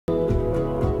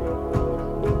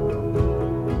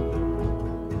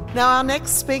Now, our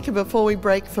next speaker before we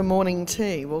break for morning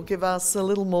tea will give us a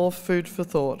little more food for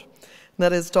thought.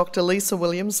 That is Dr. Lisa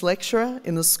Williams, lecturer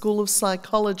in the School of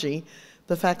Psychology,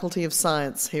 the Faculty of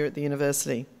Science here at the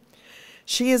university.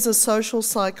 She is a social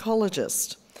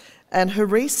psychologist, and her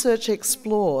research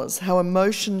explores how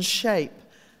emotions shape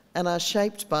and are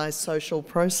shaped by social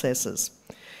processes.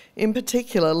 In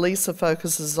particular, Lisa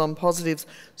focuses on positive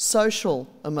social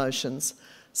emotions,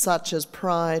 such as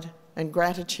pride and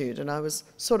gratitude, and I was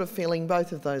sort of feeling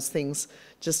both of those things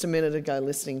just a minute ago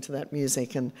listening to that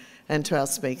music and to our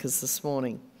speakers this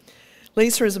morning.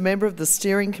 Lisa is a member of the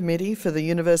steering committee for the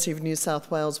University of New South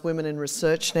Wales Women in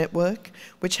Research Network,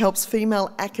 which helps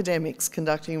female academics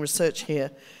conducting research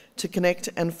here to connect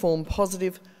and form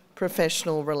positive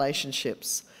professional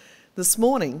relationships. This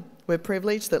morning, we're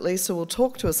privileged that Lisa will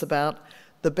talk to us about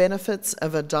the benefits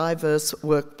of a diverse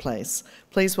workplace.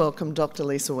 Please welcome Dr.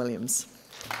 Lisa Williams.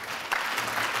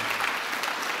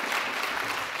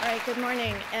 All right, good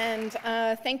morning, and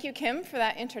thank you, Kim, for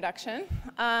that introduction,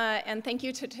 and thank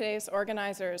you to today's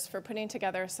organizers for putting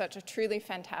together such a truly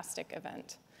fantastic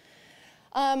event.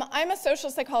 I'm a social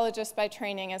psychologist by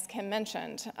training, as Kim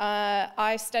mentioned.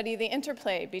 I study the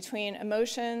interplay between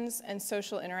emotions and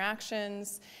social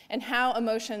interactions and how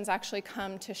emotions actually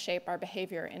come to shape our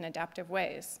behavior in adaptive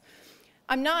ways.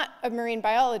 I'm not a marine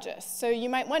biologist, so you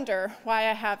might wonder why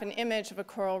I have an image of a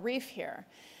coral reef here.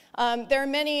 There are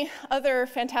many other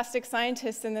fantastic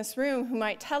scientists in this room who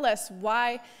might tell us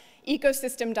why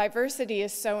ecosystem diversity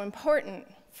is so important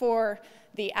for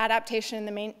the adaptation and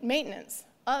the maintenance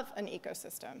of an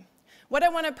ecosystem. What I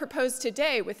want to propose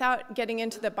today, without getting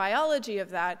into the biology of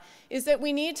that, is that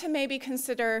we need to maybe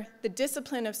consider the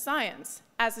discipline of science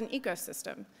as an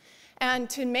ecosystem. And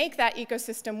to make that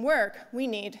ecosystem work, we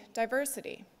need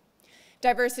diversity.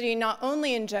 Diversity not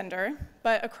only in gender,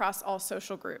 but across all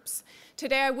social groups.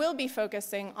 Today I will be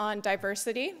focusing on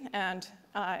diversity and,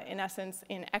 in essence,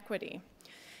 in equity.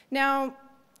 Now,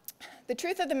 the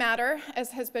truth of the matter,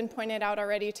 as has been pointed out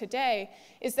already today,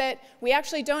 is that we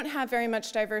actually don't have very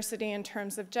much diversity in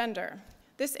terms of gender.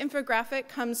 This infographic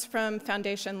comes from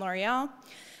Foundation L'Oreal,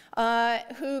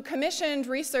 who commissioned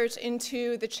research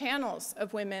into the channels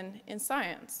of women in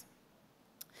science.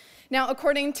 Now,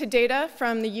 according to data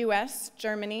from the US,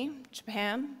 Germany,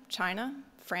 Japan, China,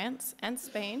 France, and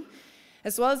Spain,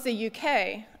 as well as the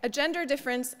UK, a gender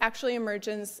difference actually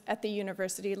emerges at the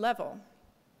university level.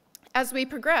 As we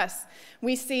progress,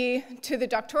 we see, to the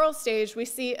doctoral stage, we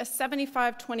see a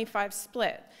 75-25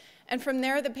 split, and from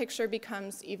there the picture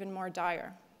becomes even more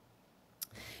dire.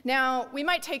 Now, we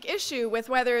might take issue with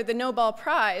whether the Nobel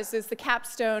Prize is the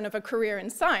capstone of a career in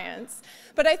science,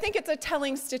 but I think it's a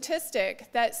telling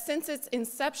statistic that since its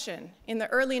inception in the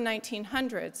early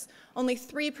 1900s, only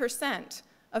 3%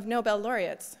 of Nobel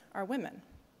laureates are women.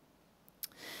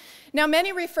 Now,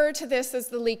 many refer to this as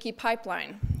the leaky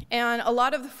pipeline, and a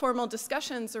lot of the formal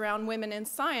discussions around women in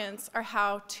science are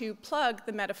how to plug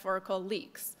the metaphorical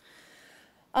leaks.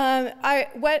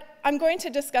 What I'm going to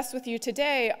discuss with you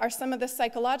today are some of the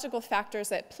psychological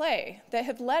factors at play that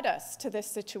have led us to this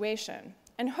situation.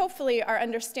 And hopefully our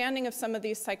understanding of some of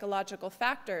these psychological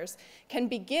factors can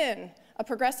begin a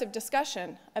progressive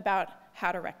discussion about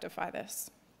how to rectify this.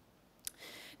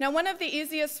 Now, one of the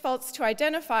easiest faults to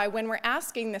identify when we're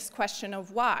asking this question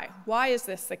of why is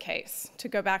this the case? To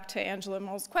go back to Angela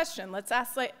Moll's question, let's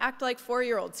act like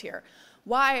 4-year-olds here.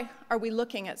 Why are we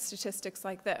looking at statistics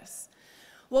like this?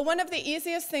 Well, one of the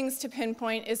easiest things to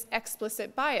pinpoint is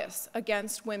explicit bias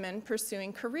against women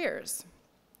pursuing careers.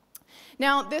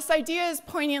 Now, this idea is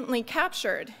poignantly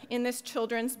captured in this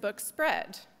children's book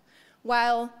spread.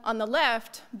 While on the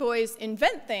left, boys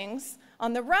invent things,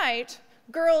 on the right,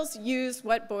 girls use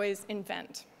what boys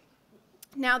invent.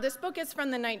 Now, this book is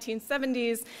from the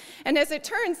 1970s, and as it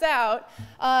turns out,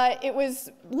 it was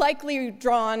likely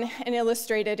drawn and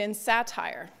illustrated in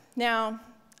satire. Now,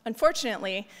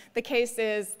 unfortunately, the case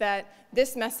is that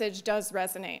this message does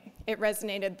resonate. It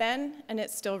resonated then, and it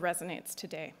still resonates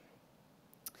today.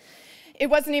 It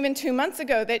wasn't even 2 months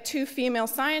ago that 2 female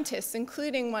scientists,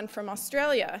 including one from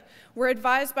Australia, were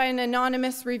advised by an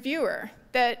anonymous reviewer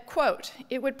that, quote,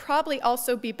 it would probably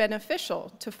also be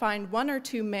beneficial to find 1 or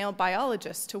 2 male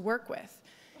biologists to work with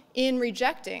in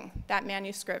rejecting that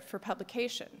manuscript for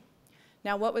publication.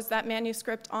 Now, what was that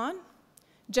manuscript on?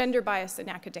 Gender bias in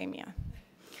academia.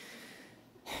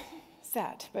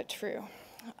 Sad, but true.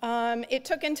 It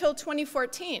took until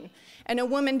 2014 and a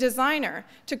woman designer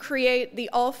to create the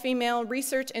all-female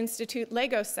Research Institute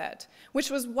Lego set, which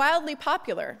was wildly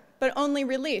popular, but only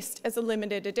released as a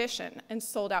limited edition and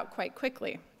sold out quite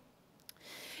quickly.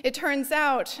 It turns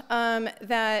out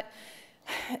that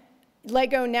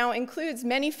Lego now includes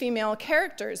many female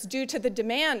characters due to the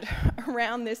demand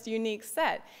around this unique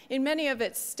set in many of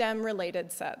its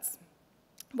STEM-related sets.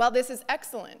 While this is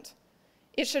excellent,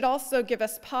 it should also give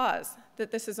us pause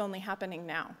that this is only happening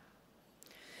now.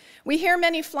 We hear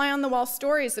many fly-on-the-wall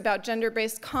stories about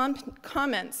gender-based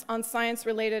comments on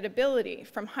science-related ability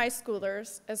from high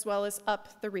schoolers as well as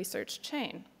up the research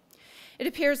chain. It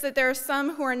appears that there are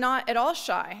some who are not at all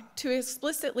shy to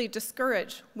explicitly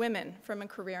discourage women from a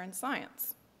career in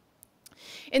science.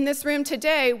 In this room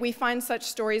today, we find such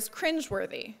stories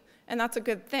cringeworthy, and that's a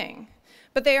good thing,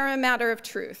 but they are a matter of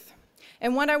truth.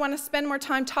 And what I want to spend more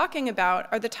time talking about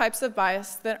are the types of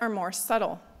bias that are more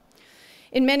subtle.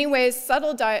 In many ways,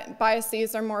 subtle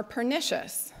biases are more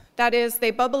pernicious. That is,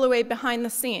 they bubble away behind the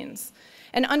scenes.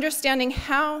 And understanding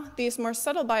how these more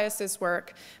subtle biases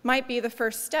work might be the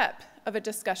first step of a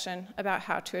discussion about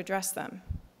how to address them.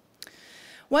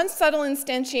 One subtle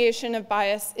instantiation of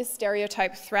bias is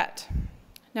stereotype threat.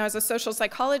 Now, as a social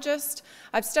psychologist,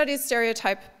 I've studied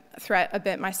stereotype threat a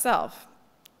bit myself.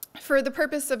 For the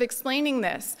purpose of explaining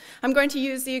this, I'm going to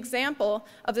use the example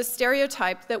of the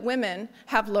stereotype that women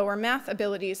have lower math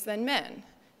abilities than men.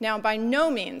 Now, by no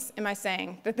means am I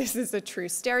saying that this is a true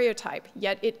stereotype,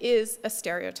 yet it is a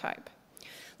stereotype.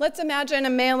 Let's imagine a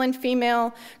male and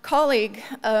female colleague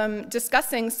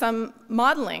discussing some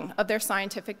modeling of their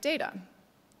scientific data.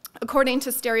 According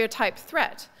to stereotype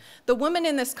threat, the woman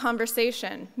in this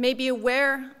conversation may be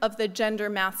aware of the gender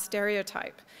math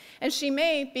stereotype, and she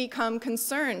may become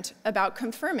concerned about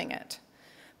confirming it.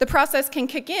 The process can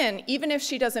kick in even if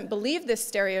she doesn't believe this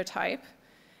stereotype,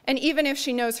 and even if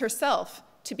she knows herself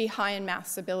to be high in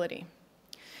maths ability.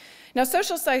 Now,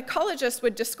 social psychologists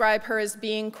would describe her as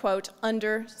being, quote,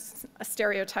 under a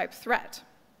stereotype threat.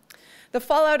 The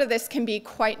fallout of this can be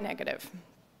quite negative.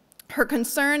 Her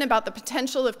concern about the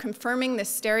potential of confirming this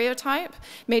stereotype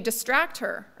may distract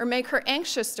her or make her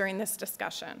anxious during this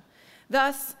discussion,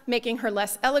 thus making her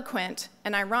less eloquent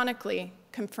and, ironically,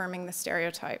 confirming the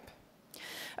stereotype.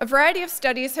 A variety of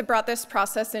studies have brought this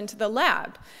process into the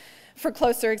lab for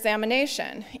closer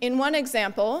examination. In one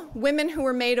example, women who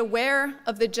were made aware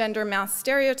of the gender math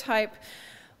stereotype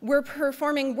were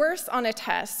performing worse on a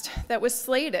test that was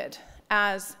slated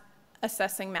as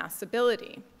assessing maths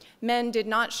ability. Men did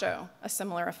not show a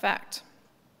similar effect.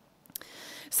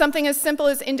 Something as simple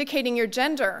as indicating your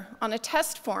gender on a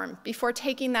test form before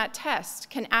taking that test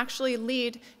can actually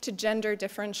lead to gender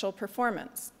differential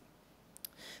performance.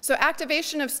 So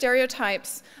activation of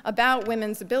stereotypes about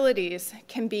women's abilities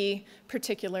can be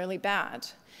particularly bad.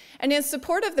 And in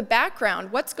support of the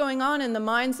background, what's going on in the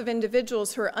minds of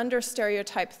individuals who are under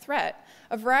stereotype threat,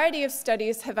 a variety of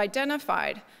studies have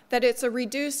identified that it's a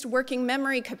reduced working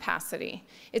memory capacity.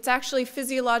 It's actually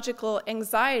physiological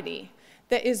anxiety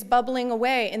that is bubbling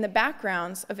away in the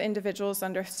backgrounds of individuals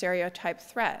under stereotype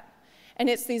threat. And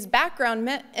it's these background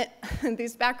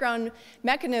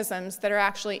mechanisms that are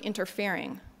actually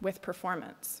interfering with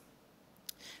performance.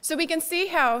 So we can see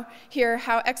here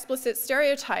how explicit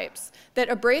stereotypes that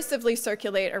abrasively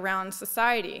circulate around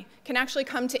society can actually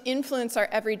come to influence our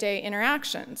everyday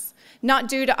interactions, not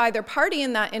due to either party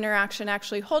in that interaction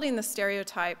actually holding the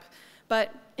stereotype,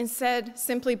 but instead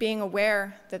simply being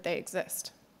aware that they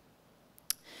exist.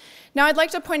 Now, I'd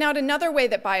like to point out another way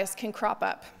that bias can crop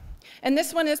up. And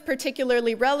this one is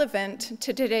particularly relevant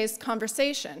to today's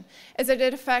conversation, as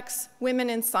it affects women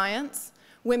in science,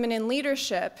 women in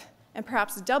leadership, and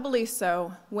perhaps doubly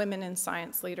so, women in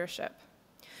science leadership.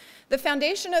 The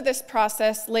foundation of this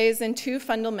process lays in two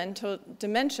fundamental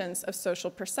dimensions of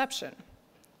social perception.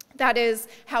 That is,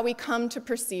 how we come to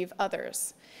perceive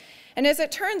others. And as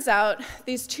it turns out,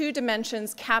 these two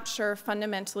dimensions capture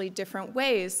fundamentally different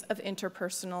ways of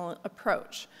interpersonal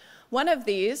approach. One of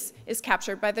these is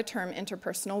captured by the term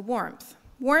interpersonal warmth.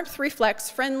 Warmth reflects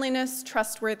friendliness,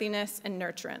 trustworthiness, and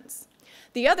nurturance.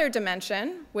 The other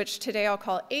dimension, which today I'll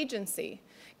call agency,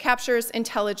 captures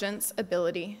intelligence,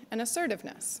 ability, and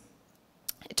assertiveness.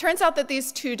 It turns out that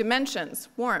these two dimensions,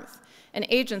 warmth and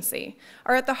agency,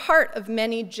 are at the heart of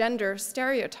many gender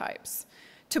stereotypes.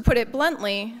 To put it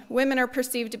bluntly, women are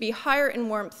perceived to be higher in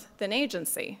warmth than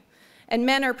agency, and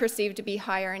men are perceived to be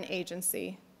higher in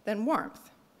agency than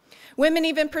warmth. Women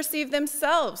even perceive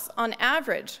themselves, on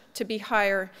average, to be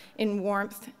higher in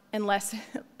warmth and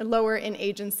lower in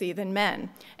agency than men,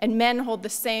 and men hold the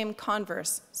same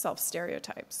converse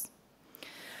self-stereotypes.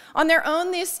 On their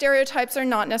own, these stereotypes are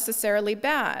not necessarily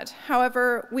bad.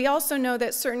 However, we also know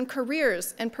that certain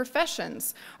careers and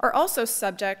professions are also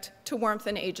subject to warmth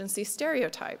and agency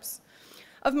stereotypes.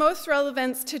 Of most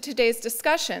relevance to today's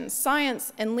discussion,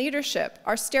 science and leadership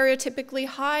are stereotypically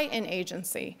high in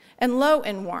agency and low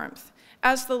in warmth.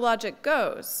 As the logic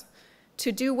goes,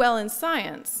 to do well in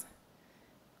science,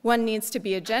 one needs to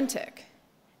be agentic,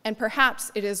 and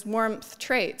perhaps it is warmth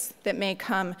traits that may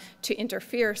come to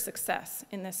interfere success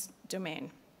in this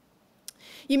domain.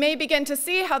 You may begin to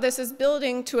see how this is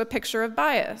building to a picture of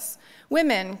bias.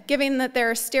 Women, given that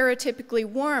they're stereotypically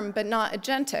warm but not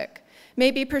agentic, may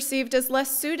be perceived as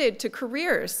less suited to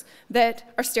careers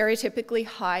that are stereotypically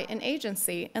high in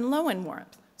agency and low in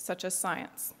warmth, such as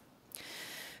science.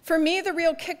 For me, the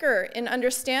real kicker in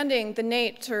understanding the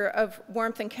nature of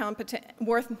warmth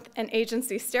and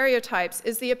agency stereotypes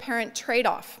is the apparent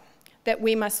trade-off that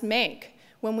we must make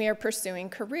when we are pursuing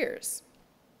careers.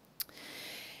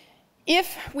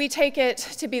 If we take it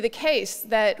to be the case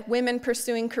that women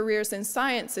pursuing careers in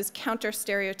science is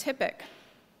counter-stereotypic,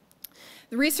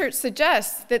 the research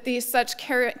suggests that these such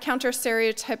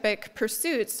counter-stereotypic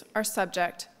pursuits are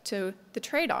subject to the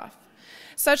trade-off,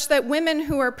 such that women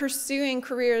who are pursuing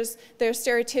careers that are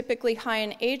stereotypically high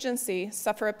in agency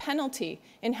suffer a penalty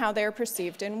in how they are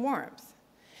perceived in warmth.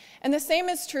 And the same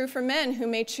is true for men who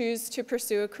may choose to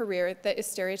pursue a career that is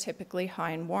stereotypically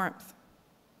high in warmth.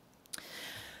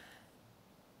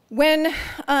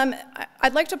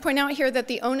 I'd like to point out here that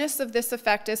the onus of this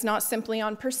effect is not simply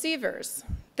on perceivers,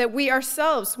 that we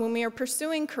ourselves, when we are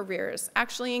pursuing careers,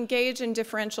 actually engage in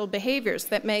differential behaviors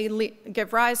that may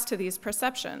give rise to these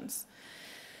perceptions.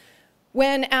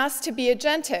 When asked to be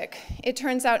agentic, it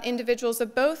turns out individuals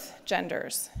of both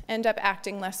genders end up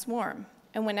acting less warm.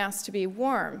 And when asked to be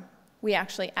warm, we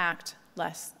actually act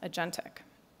less agentic.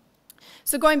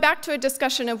 So going back to a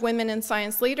discussion of women in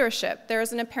science leadership, there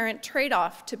is an apparent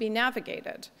trade-off to be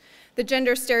navigated. The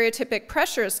gender stereotypic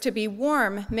pressures to be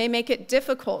warm may make it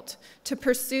difficult to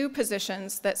pursue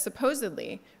positions that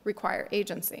supposedly require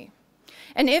agency.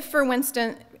 And if, for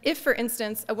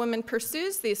instance, a woman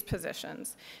pursues these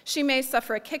positions, she may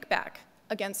suffer a kickback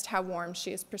against how warm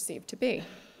she is perceived to be.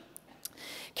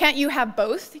 Can't you have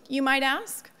both, you might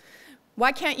ask?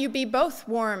 Why can't you be both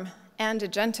warm and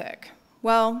agentic?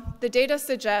 Well, the data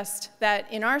suggest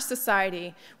that in our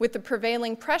society, with the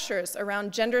prevailing pressures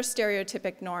around gender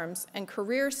stereotypic norms and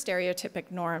career stereotypic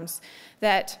norms,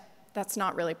 that's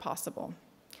not really possible.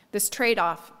 This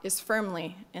trade-off is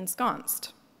firmly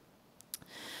ensconced.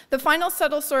 The final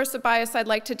subtle source of bias I'd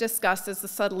like to discuss is the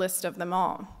subtlest of them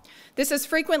all. This is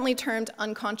frequently termed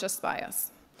unconscious bias.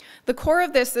 The core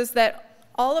of this is that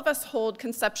all of us hold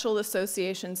conceptual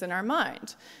associations in our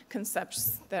mind,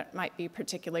 concepts that might be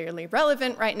particularly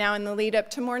relevant right now in the lead up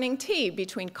to morning tea,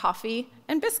 between coffee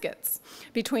and biscuits,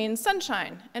 between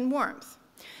sunshine and warmth.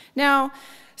 Now,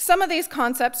 some of these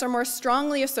concepts are more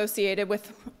strongly associated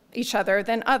with each other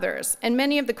than others, and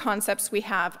many of the concepts we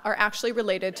have are actually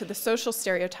related to the social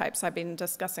stereotypes I've been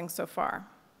discussing so far.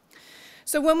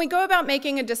 So when we go about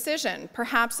making a decision,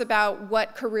 perhaps about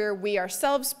what career we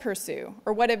ourselves pursue,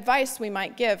 or what advice we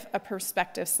might give a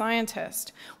prospective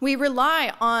scientist, we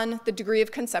rely on the degree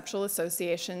of conceptual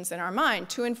associations in our mind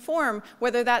to inform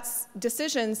whether that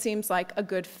decision seems like a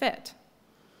good fit.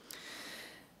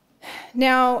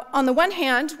 Now, on the one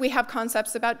hand, we have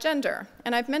concepts about gender,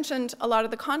 and I've mentioned a lot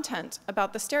of the content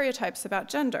about the stereotypes about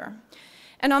gender.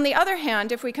 And on the other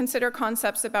hand, if we consider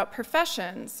concepts about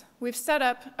professions, we've set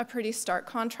up a pretty stark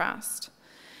contrast.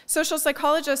 Social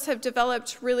psychologists have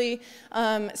developed really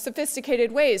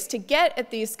sophisticated ways to get at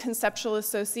these conceptual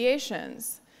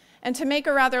associations. And to make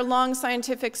a rather long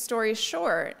scientific story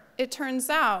short, it turns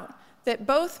out that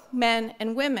both men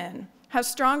and women have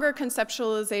stronger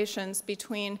conceptualizations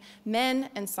between men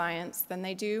and science than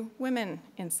they do women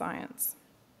in science.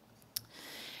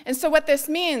 And so what this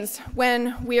means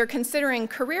when we are considering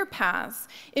career paths,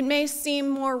 it may seem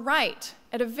more right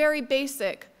at a very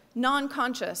basic,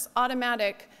 non-conscious,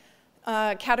 automatic,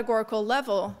 categorical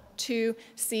level to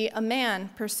see a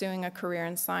man pursuing a career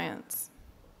in science.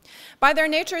 By their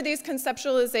nature, these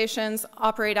conceptualizations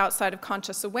operate outside of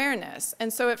conscious awareness,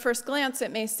 and so at first glance,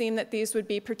 it may seem that these would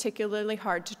be particularly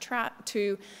hard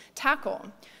to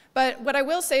tackle. But what I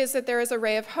will say is that there is a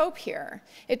ray of hope here.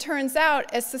 It turns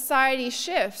out, as society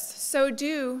shifts, so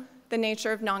do the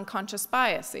nature of non-conscious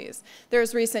biases.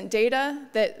 There's recent data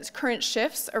that current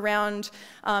shifts around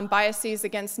biases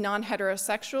against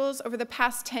non-heterosexuals over the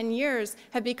past 10 years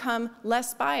have become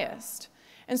less biased.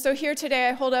 And so here today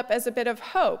I hold up as a bit of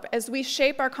hope as we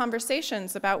shape our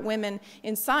conversations about women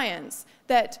in science,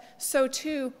 that so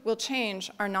too will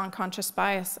change our non-conscious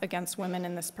bias against women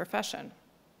in this profession.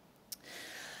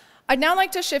 I'd now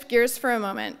like to shift gears for a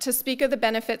moment to speak of the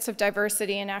benefits of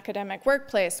diversity in academic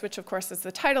workplace, which of course is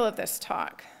the title of this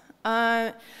talk.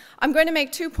 I'm going to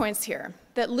make 2 points here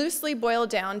that loosely boil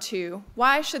down to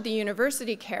why should the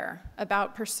university care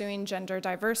about pursuing gender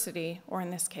diversity, or in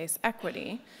this case,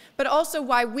 equity, but also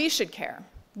why we should care,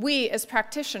 we as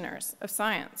practitioners of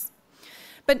science.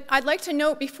 But I'd like to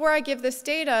note before I give this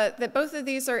data that both of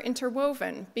these are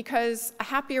interwoven because a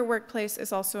happier workplace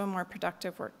is also a more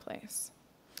productive workplace.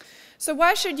 So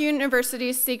why should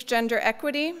universities seek gender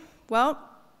equity? Well,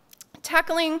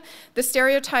 tackling the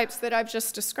stereotypes that I've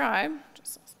just described,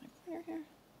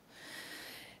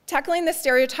 tackling the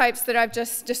stereotypes that I've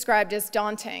just described is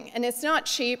daunting, and it's not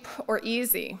cheap or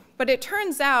easy, but it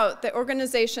turns out that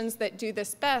organizations that do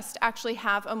this best actually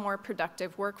have a more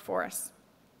productive workforce.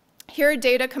 Here are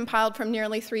data compiled from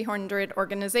nearly 300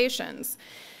 organizations,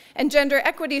 and gender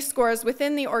equity scores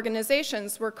within the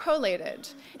organizations were collated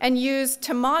and used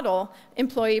to model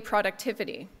employee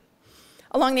productivity.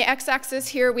 Along the x-axis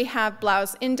here, we have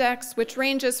Blau's index, which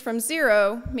ranges from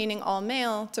 0, meaning all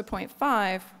male, to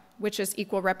 0.5, which is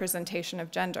equal representation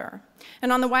of gender.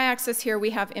 And on the y-axis here,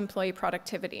 we have employee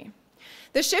productivity.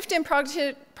 The shift in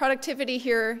productivity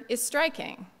here is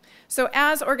striking. So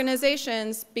as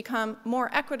organizations become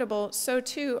more equitable, so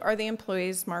too are the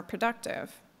employees more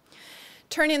productive.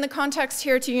 Turning the context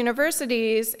here to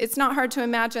universities, it's not hard to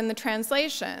imagine the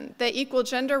translation, that equal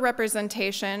gender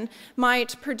representation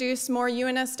might produce more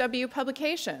UNSW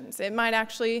publications. It might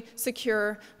actually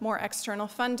secure more external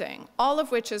funding, all of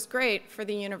which is great for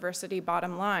the university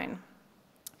bottom line.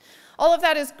 All of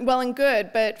that is well and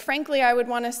good, but frankly, I would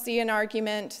want to see an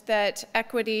argument that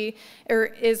equity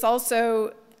is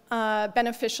also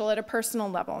beneficial at a personal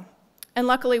level. And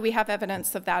luckily, we have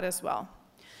evidence of that as well.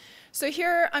 So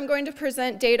here I'm going to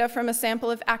present data from a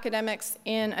sample of academics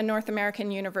in a North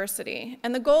American university.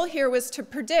 And the goal here was to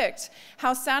predict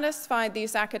how satisfied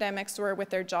these academics were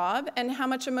with their job and how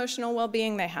much emotional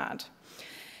well-being they had.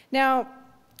 Now,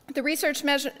 the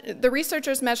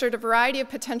researchers measured a variety of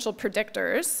potential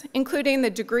predictors, including the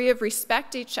degree of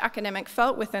respect each academic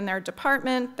felt within their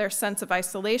department, their sense of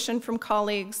isolation from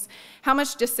colleagues, how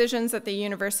much decisions at the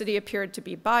university appeared to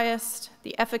be biased,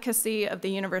 the efficacy of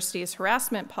the university's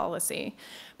harassment policy.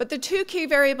 But the 2 key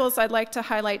variables I'd like to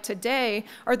highlight today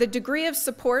are the degree of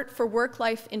support for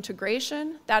work-life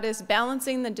integration, that is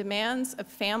balancing the demands of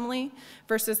family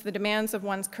versus the demands of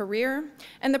one's career,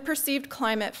 and the perceived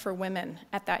climate for women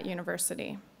at that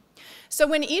university. So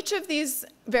when each of these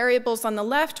variables on the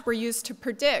left were used to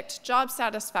predict job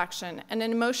satisfaction and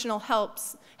emotional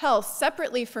health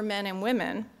separately for men and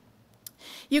women,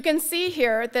 you can see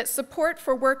here that support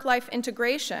for work-life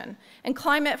integration and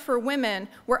climate for women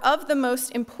were of the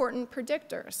most important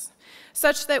predictors,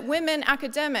 such that women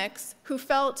academics who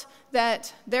felt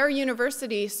that their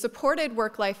university supported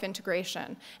work-life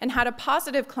integration and had a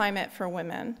positive climate for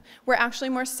women were actually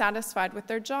more satisfied with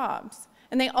their jobs.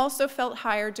 And they also felt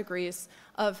higher degrees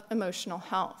of emotional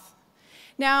health.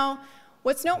 Now,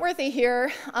 what's noteworthy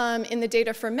here in the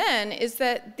data for men is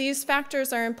that these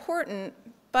factors are important,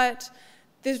 but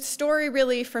the story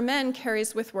really for men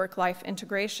carries with work-life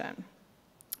integration.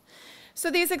 So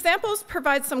these examples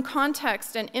provide some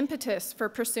context and impetus for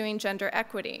pursuing gender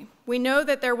equity. We know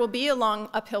that there will be a long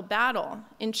uphill battle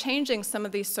in changing some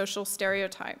of these social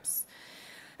stereotypes.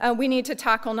 We need to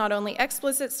tackle not only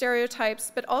explicit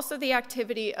stereotypes, but also the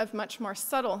activity of much more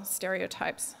subtle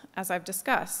stereotypes, as I've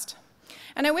discussed.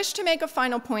 And I wish to make a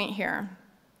final point here,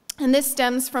 and this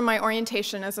stems from my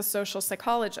orientation as a social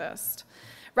psychologist,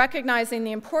 recognizing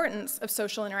the importance of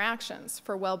social interactions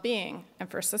for well-being and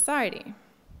for society.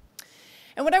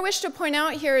 And what I wish to point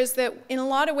out here is that in a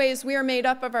lot of ways we are made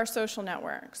up of our social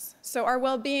networks. So our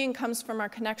well-being comes from our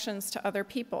connections to other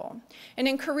people. And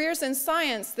in careers in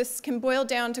science, this can boil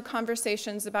down to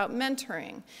conversations about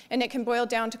mentoring, and it can boil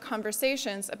down to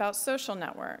conversations about social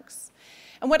networks.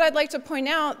 And what I'd like to point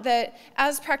out that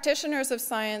as practitioners of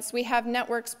science, we have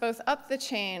networks both up the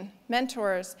chain,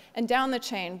 mentors, and down the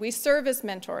chain. We serve as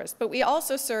mentors, but we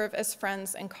also serve as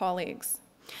friends and colleagues.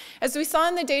 As we saw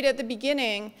in the data at the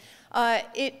beginning,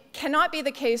 it cannot be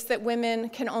the case that women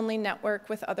can only network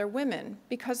with other women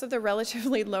because of the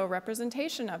relatively low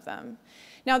representation of them.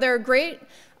 Now, there are great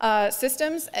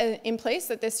systems in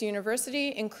place at this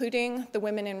university, including the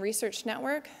Women in Research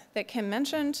Network that Kim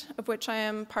mentioned, of which I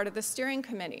am part of the steering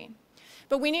committee.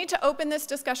 But we need to open this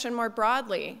discussion more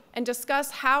broadly and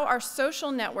discuss how our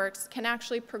social networks can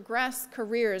actually progress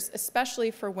careers,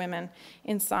 especially for women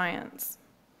in science.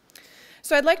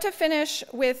 So I'd like to finish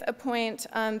with a point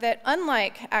that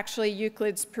unlike actually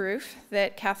Euclid's proof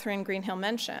that Catherine Greenhill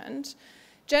mentioned,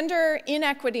 gender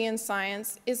inequity in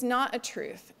science is not a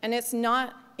truth, and it's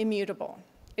not immutable.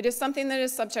 It is something that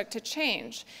is subject to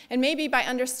change. And maybe by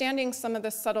understanding some of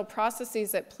the subtle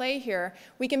processes at play here,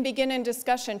 we can begin in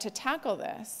discussion to tackle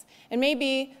this. And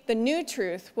maybe the new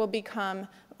truth will become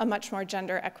a much more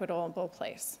gender equitable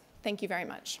place. Thank you very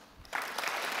much.